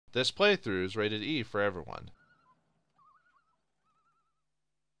This playthrough is rated E for everyone.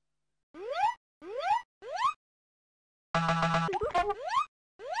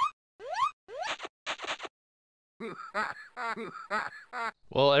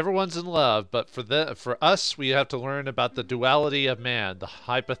 Well, everyone's in love, but for us, we have to learn about the duality of man, the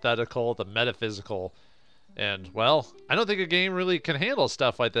hypothetical, the metaphysical. And, well, I don't think a game really can handle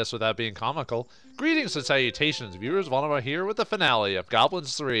stuff like this without being comical. Greetings and salutations, viewers. Vauldemare here with the finale of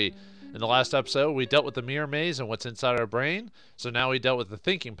Goblins 3. In the last episode, we dealt with the mirror maze and what's inside our brain. So now we dealt with the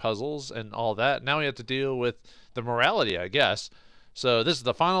thinking puzzles and all that. Now we have to deal with the morality, I guess. So this is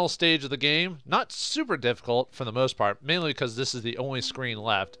the final stage of the game. Not super difficult for the most part, mainly because this is the only screen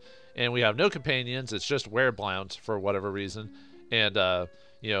left. And we have no companions. It's just Blount for whatever reason. And,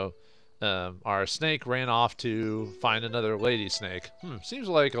 our snake ran off to find another lady snake. Seems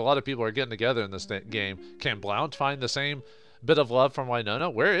like a lot of people are getting together in this game. Can Blount find the same bit of love from Winona?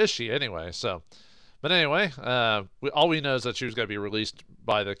 Where is she anyway? But anyway, all we know is that she was going to be released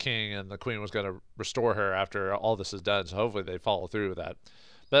by the king, and the queen was going to restore her after all this is done. So hopefully they follow through with that.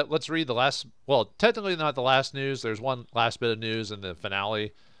 But let's read the last. Well, technically not the last news. There's one last bit of news in the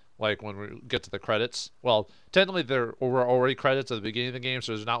finale. Like when we get to the credits. Well, technically there were already credits at the beginning of the game,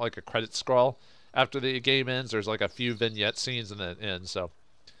 so there's not like a credit scroll after the game ends. There's like a few vignette scenes and then it ends. So,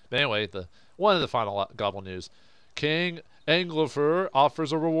 but anyway, one of the final Goblin news: King Anglofer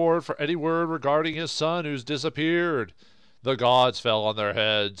offers a reward for any word regarding his son who's disappeared. The gods fell on their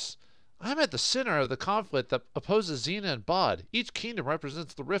heads. I'm at the center of the conflict that opposes Xena and Bod. Each kingdom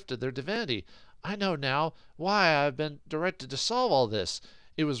represents the rift of their divinity. I know now why I've been directed to solve all this.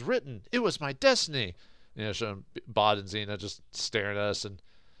 It was written. It was my destiny. Showing Bod and Xena just staring at us, and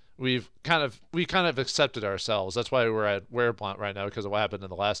we kind of accepted ourselves. That's why we're at Blount right now, because of what happened in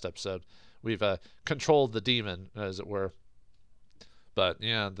the last episode. We've controlled the demon, as it were. But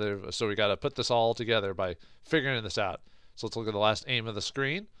yeah, so we got to put this all together by figuring this out. So let's look at the last aim of the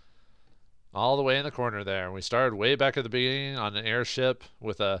screen. All the way in the corner there. And we started way back at the beginning on an airship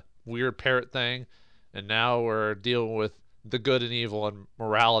with a weird parrot thing, and now we're dealing with the good and evil and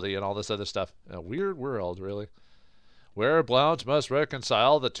morality and all this other stuff. A weird world, really. Where Blount must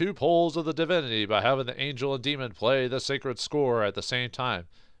reconcile the two poles of the divinity by having the angel and demon play the sacred score at the same time.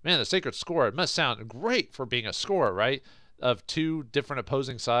 Man, the sacred score, it must sound great for being a score, right? Of two different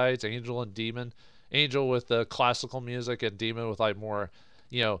opposing sides, angel and demon. Angel with the classical music and demon with like more,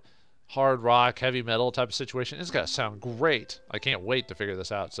 hard rock, heavy metal type of situation. It's got to sound great. I can't wait to figure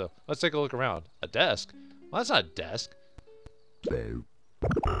this out. So let's take a look around. A desk? Well, that's not a desk.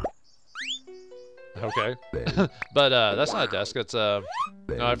 Okay. But that's not a desk. It's no,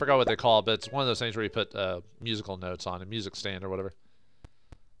 I forgot what they call it, but it's one of those things where you put musical notes on, a music stand or whatever.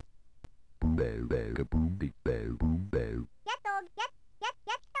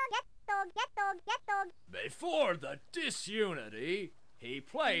 Before the disunity, he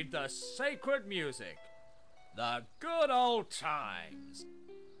played the sacred music. The good old times.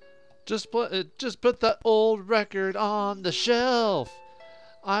 Just put that old record on the shelf.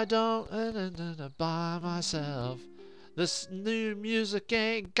 I don't by myself. This new music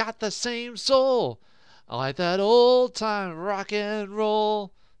ain't got the same soul. I like that old time rock and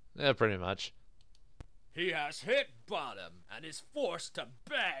roll. Yeah, pretty much. He has hit bottom and is forced to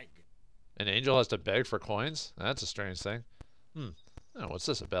beg. An angel has to beg for coins? That's a strange thing. Oh, what's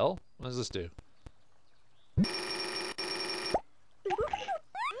this, a bell? What does this do?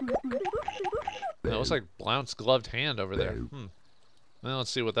 It looks like Blount's gloved hand over there. Well,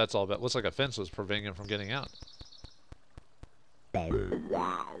 let's see what that's all about. Looks like a fence was preventing him from getting out.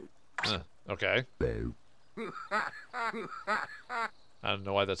 Okay. I don't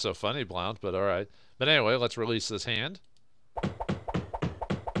know why that's so funny, Blount, but alright. But anyway, let's release this hand.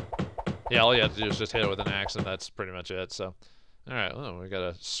 Yeah, all you have to do is just hit it with an axe, and that's pretty much it. So, alright, we got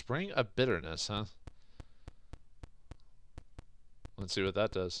a spring of bitterness, huh? Let's see what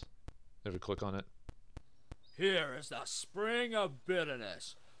that does. If we click on it. Here is the spring of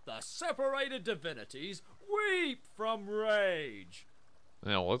bitterness. The separated divinities weep from rage.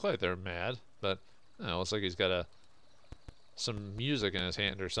 They don't look like they're mad, but it looks like he's got some music in his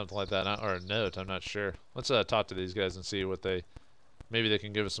hand or something like that, or a note. I'm not sure. Let's talk to these guys and see what maybe they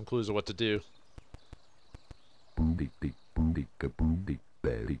can give us some clues of what to do.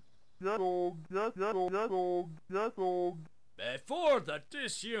 Before the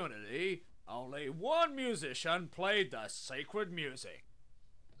disunity, only one musician played the sacred music.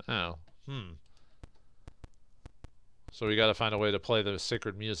 Oh, So we gotta find a way to play the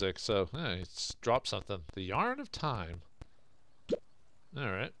sacred music. So, it's dropped something. The Yarn of Time.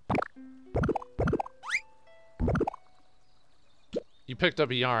 Alright. You picked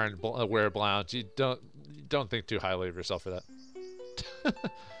up a yarn, Blount. You don't think too highly of yourself for that.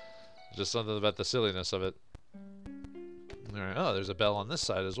 Just something about the silliness of it. All right. Oh, there's a bell on this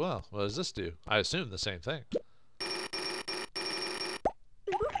side as well. What does this do? I assume the same thing.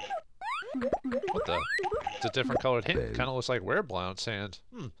 What the? It's a different colored hand. Kind of looks like Blount's hand.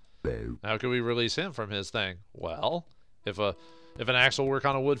 How can we release him from his thing? Well, if an axe will work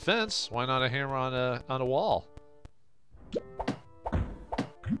on a wood fence, why not a hammer on a wall?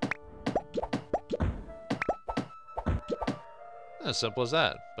 As simple as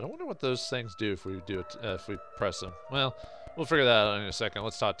that. But I wonder what those things do if we do it if we press them. Well, we'll figure that out in a second.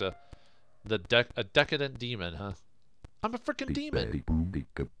 Let's talk to a decadent demon, huh? I'm a freaking demon.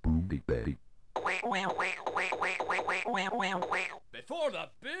 Before the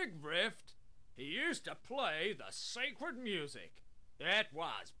big rift, he used to play the sacred music. It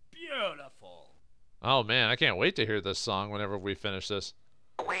was beautiful. Oh man, I can't wait to hear this song whenever we finish this.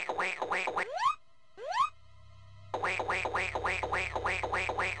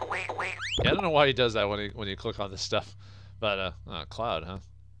 Yeah, I don't know why he does that when you click on this stuff, but cloud, huh?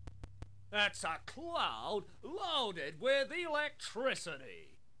 That's a cloud loaded with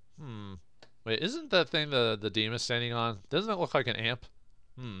electricity. Wait, isn't that thing the demon's standing on? Doesn't it look like an amp?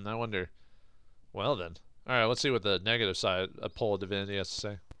 I wonder. Well then. Alright, let's see what the negative side of Pole of Divinity has to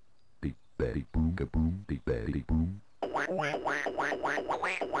say.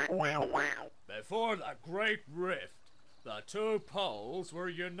 Before the Great Rift, the two poles were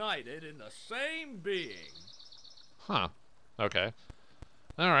united in the same being. Huh. Okay.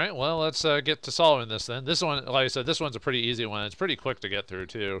 Alright, well, let's get to solving this then. This one, like I said, this one's a pretty easy one. It's pretty quick to get through,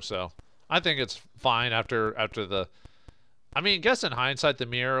 too, so I think it's fine after the... I mean, I guess in hindsight, the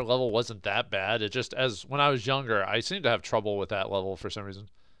mirror level wasn't that bad. It just, when I was younger, I seemed to have trouble with that level for some reason.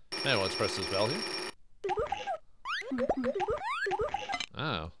 Anyway, let's press this bell here.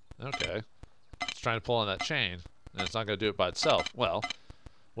 Oh, okay. It's trying to pull on that chain, and it's not going to do it by itself. Well,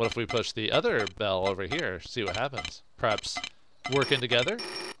 what if we push the other bell over here, see what happens? Perhaps working together?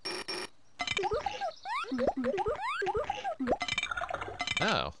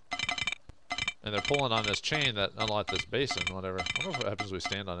 Oh. And they're pulling on this chain that unlocked this basin, whatever. I wonder what happens if we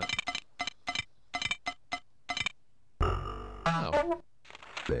stand on it. Oh.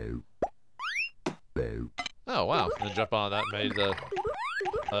 Oh, wow. And then jump on that made the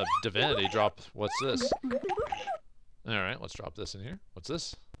divinity drop. What's this? Alright, let's drop this in here. What's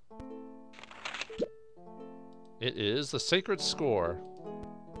this? It is the Sacred Score.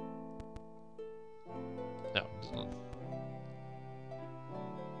 No.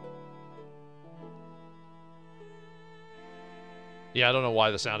 Yeah, I don't know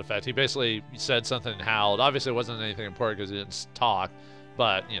why the sound effect. He basically said something and howled. Obviously, it wasn't anything important because he didn't talk.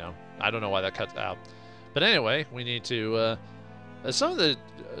 But, you know, I don't know why that cuts out. But anyway, we need to... some of the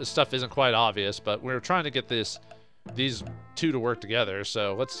stuff isn't quite obvious, but we're trying to get these two to work together.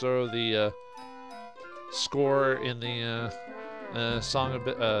 So let's throw the score in the song of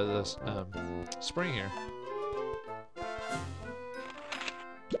the spring here.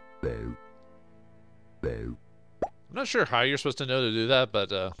 I'm not sure how you're supposed to know to do that,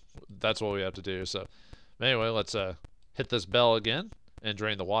 but that's what we have to do. So anyway, let's hit this bell again and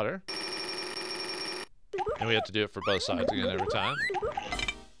drain the water. And we have to do it for both sides again every time.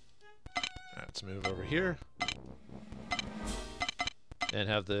 Alright, let's move over here. And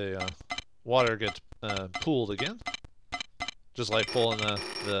have the water get pooled again. Just like pulling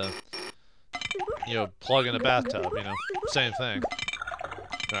the plug in a bathtub, you know, same thing.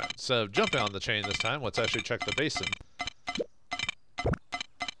 Alright, so jumping on the chain this time, let's actually check the basin.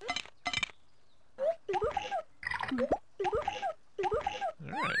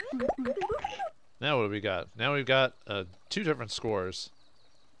 Alright. Now what do we got? Now we've got two different scores.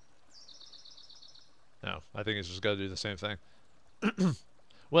 No, I think it's just got to do the same thing.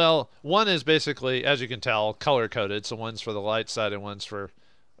 Well, one is basically, as you can tell, color-coded. So one's for the light side and one's for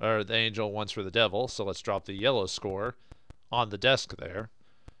the angel, one's for the devil. So let's drop the yellow score on the desk there.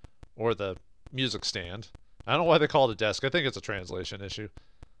 Or the music stand. I don't know why they call it a desk. I think it's a translation issue.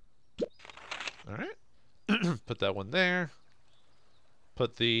 Alright. Put that one there.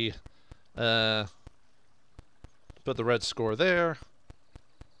 Put the red score there.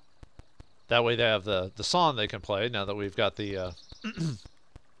 That way they have the song they can play now that we've got the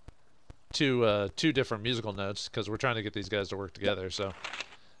two different musical notes, because we're trying to get these guys to work together. So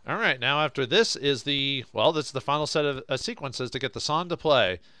alright, now after this is this is the final set of sequences to get the song to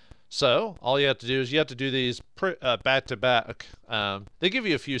play. So all you have to do is you have to do these back to back. They give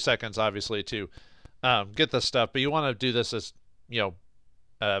you a few seconds obviously to get this stuff, but you want to do this as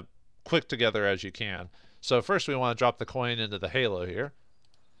quick together as you can. So first we want to drop the coin into the halo here,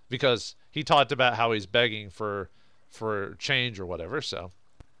 because he talked about how he's begging for change or whatever. So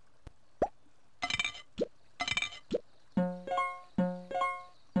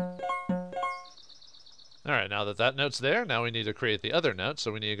alright, now that note's there, now we need to create the other note.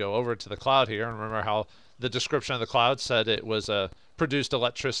 So we need to go over to the cloud here, and remember how the description of the cloud said it was produced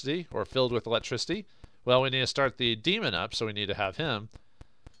electricity, or filled with electricity. Well, we need to start the demon up, so we need to have him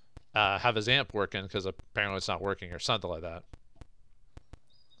have his amp working, because apparently it's not working or something like that.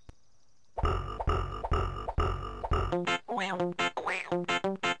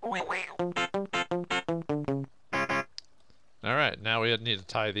 Alright, now we need to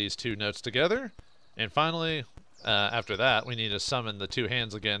tie these two notes together. And finally, after that, we need to summon the two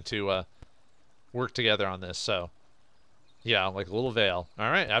hands again to work together on this. So, yeah, like a little veil.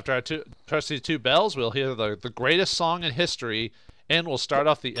 Alright, after I press these two bells, we'll hear the greatest song in history, and we'll start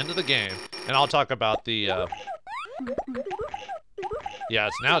off the end of the game. And I'll talk about the... yeah,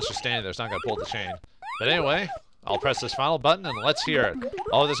 now it's just standing there. It's not going to pull the chain. But anyway, I'll press this final button, and let's hear it.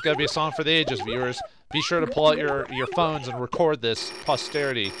 Oh, this is going to be a song for the ages, viewers. Be sure to pull out your phones and record this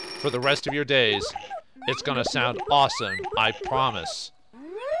posterity for the rest of your days. It's going to sound awesome, I promise.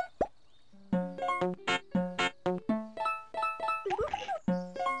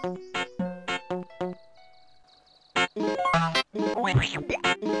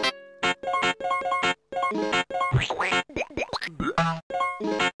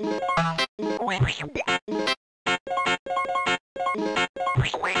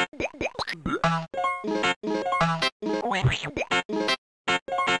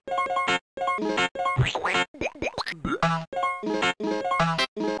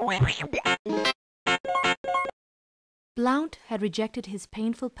 Blount had rejected his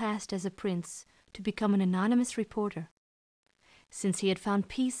painful past as a prince to become an anonymous reporter. Since he had found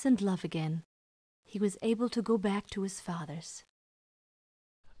peace and love again, he was able to go back to his fathers.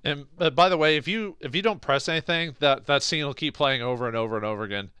 And by the way, if you don't press anything, that scene will keep playing over and over and over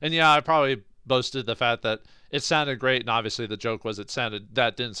again. And yeah, I probably boasted the fact that it sounded great, and obviously the joke was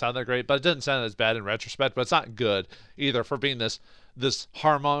that didn't sound that great, but it didn't sound as bad in retrospect. But it's not good either for being this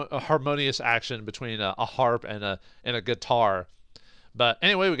harmonious action between a harp and a guitar. But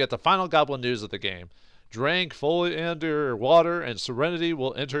anyway, we get the final goblin news of the game. Drink fully under water, and serenity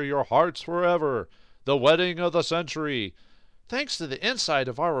will enter your hearts forever. The wedding of the century. Thanks to the insight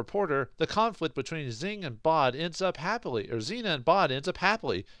of our reporter, the conflict between Xena and Bod ends up happily.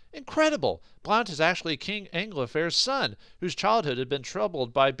 Incredible! Blount is actually King Anglefair's son, whose childhood had been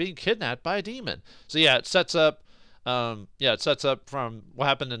troubled by being kidnapped by a demon. So yeah, it sets up from what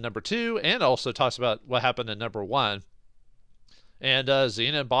happened in number 2, and also talks about what happened in number 1. And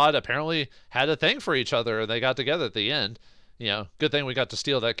Xena and Bod apparently had a thing for each other, and they got together at the end. You know, good thing we got to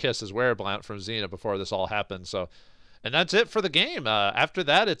steal that kiss as Blount from Xena before this all happened. So. And that's it for the game. After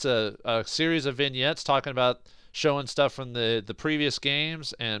that, it's a series of vignettes talking about showing stuff from the previous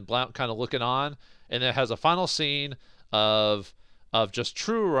games, and Blount kind of looking on. And it has a final scene of just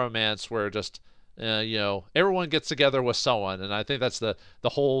true romance, where just everyone gets together with someone. And I think that's the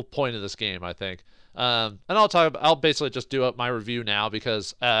whole point of this game, I think. And I'll basically just do up my review now,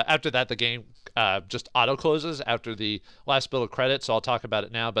 because after that the game just auto closes after the last bit of credits. So I'll talk about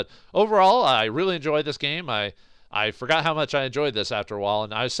it now. But overall, I really enjoyed this game. I forgot how much I enjoyed this after a while,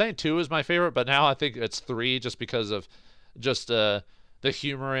 and I was saying 2 is my favorite, but now I think it's 3 just because of just the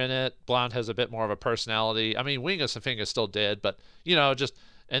humor in it. Blount has a bit more of a personality. I mean, Wingus and Fingus still did, but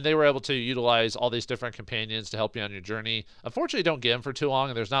and they were able to utilize all these different companions to help you on your journey. Unfortunately, you don't get them for too long,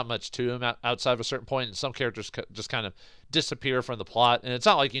 and there's not much to them outside of a certain point, and some characters just kind of disappear from the plot, and it's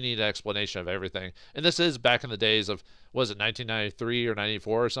not like you need an explanation of everything. And this is back in the days of, was it 1993 or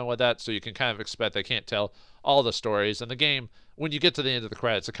 94 or something like that, so you can kind of expect they can't tell all the stories. And the game, when you get to the end of the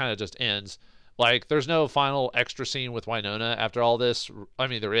credits, it kind of just ends. Like, there's no final extra scene with Winona after all this. I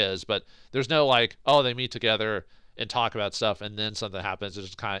mean, there is, but there's no, like, oh, they meet together and talk about stuff, and then something happens. It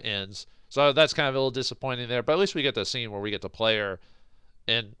just kind of ends. So that's kind of a little disappointing there. But at least we get the scene where we get to play her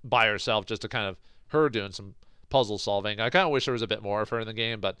and by herself, just to kind of her doing some puzzle solving. I kind of wish there was a bit more of her in the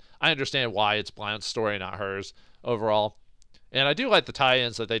game, but I understand why it's Blount's story, not hers, overall. And I do like the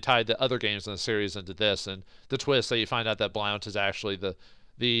tie-ins that they tied the other games in the series into this, and the twist that you find out that Blount is actually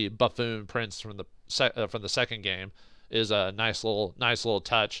the Buffoon prince from the second game is a nice little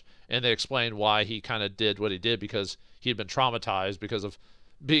touch. And they explain why he kind of did what he did, because he had been traumatized because of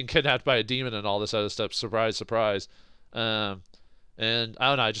being kidnapped by a demon and all this other stuff. Surprise, surprise. And I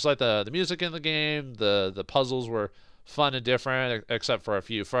don't know, I just like the music in the game. The puzzles were fun and different, except for a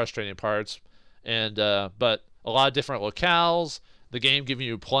few frustrating parts. And but a lot of different locales. the game giving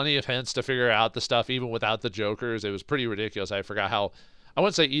you plenty of hints to figure out the stuff even without the jokers. It was pretty ridiculous. I forgot how, I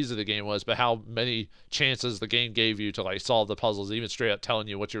wouldn't say easy the game was, but how many chances the game gave you to like solve the puzzles, even straight up telling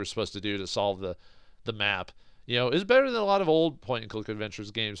you what you were supposed to do to solve the map. You know, it's better than a lot of old point-and-click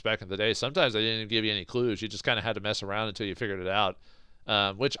adventures games back in the day. Sometimes they didn't even give you any clues. You just kind of had to mess around until you figured it out,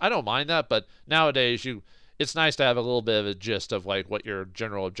 which I don't mind that, but nowadays it's nice to have a little bit of a gist of like what your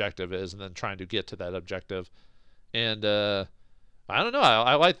general objective is and then trying to get to that objective. And I don't know.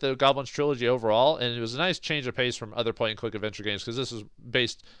 I like the Goblins trilogy overall, and it was a nice change of pace from other point-and-click adventure games because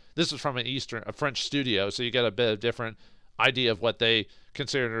this is from a French studio, so you get a bit of different idea of what they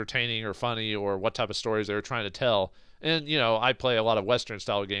consider entertaining or funny or what type of stories they were trying to tell. And, you know, I play a lot of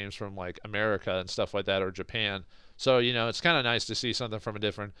Western-style games from, like, America and stuff like that, or Japan. So, you know, it's kind of nice to see something from a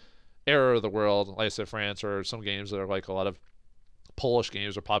different era of the world, like I said, France, or some games that are like a lot of Polish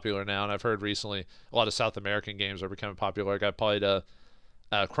games are popular now. And I've heard recently a lot of South American games are becoming popular. Like I played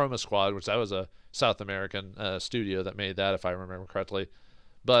Chroma Squad, which that was a South American studio that made that, if I remember correctly.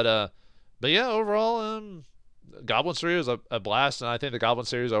 But yeah, overall, Goblin 3 was a blast, and I think the Goblin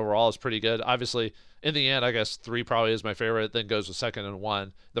series overall is pretty good. Obviously, in the end, I guess 3 probably is my favorite, then goes with 2nd and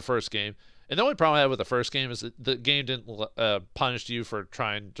 1, the first game. And the only problem I had with the first game is that the game didn't punish you for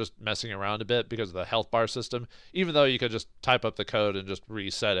trying just messing around a bit because of the health bar system, even though you could just type up the code and just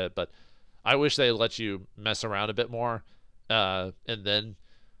reset it. But I wish they let you mess around a bit more, and then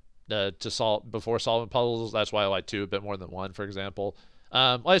before solving puzzles. That's why I like 2 a bit more than 1, for example.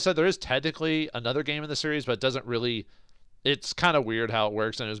 Like I said, there is technically another game in the series, but it doesn't really. It's kind of weird how it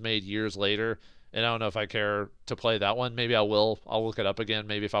works, and it was made years later. And I don't know if I care to play that one. Maybe I will. I'll look it up again,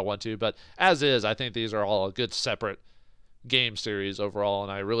 maybe if I want to. But as is, I think these are all a good separate game series overall,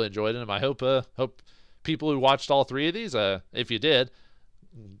 and I really enjoyed them. I hope people who watched all 3 of these, if you did,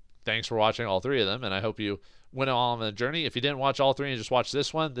 thanks for watching all 3 of them, and I hope you went on the journey. If you didn't watch all 3 and just watched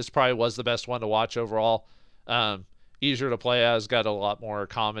this one, this probably was the best one to watch overall. Easier to play as, got a lot more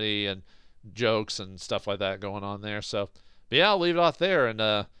comedy and jokes and stuff like that going on there. So, but yeah, I'll leave it off there.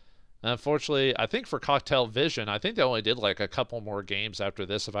 And unfortunately, I think for Cocktail Vision, I think they only did like a couple more games after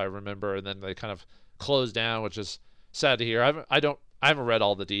this, if I remember, and then they kind of closed down, which is sad to hear. I haven't read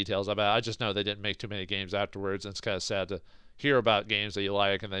all the details about it. I just know they didn't make too many games afterwards, and it's kind of sad to hear about games that you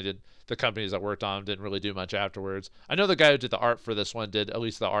like, and the companies that worked on them didn't really do much afterwards. I know the guy who did the art for this one did at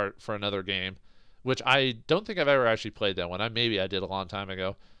least the art for another game, which I don't think I've ever actually played that one. Maybe I did a long time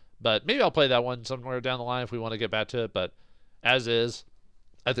ago, but maybe I'll play that one somewhere down the line if we want to get back to it. But as is,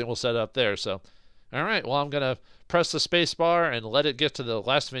 I think we'll set it up there. So, all right, well, I'm going to press the space bar and let it get to the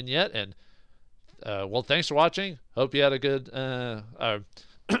last vignette. And, well, thanks for watching. Hope you had a good,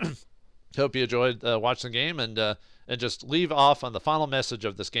 hope you enjoyed watching the game. And just leave off on the final message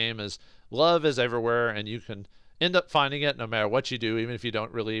of this game is love is everywhere, and you can end up finding it no matter what you do, even if you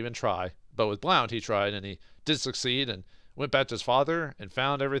don't really even try. But with Blount, he tried, and he did succeed, and went back to his father and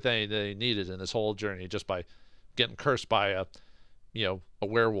found everything that he needed in this whole journey just by getting cursed by a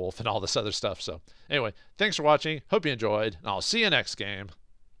werewolf and all this other stuff. So anyway, thanks for watching. Hope you enjoyed, and I'll see you next game.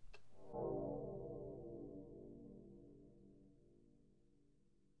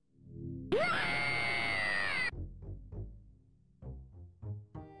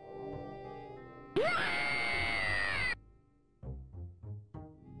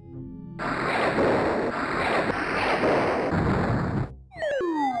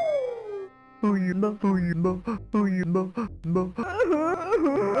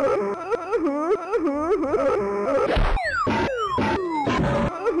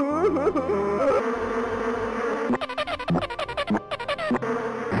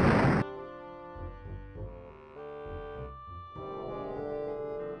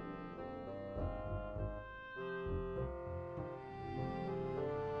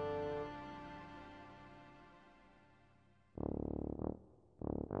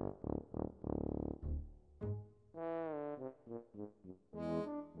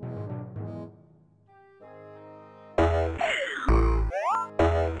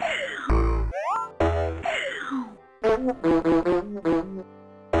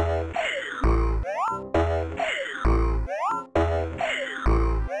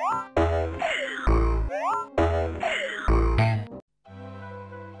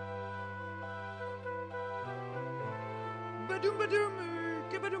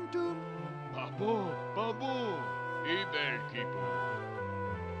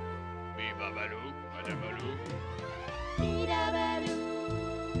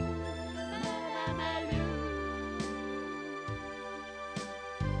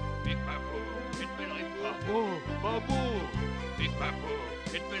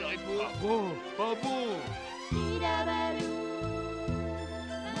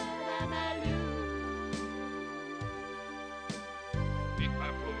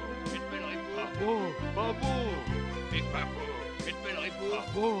 Babu, it's been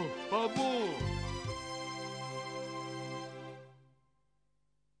Babu, Babu.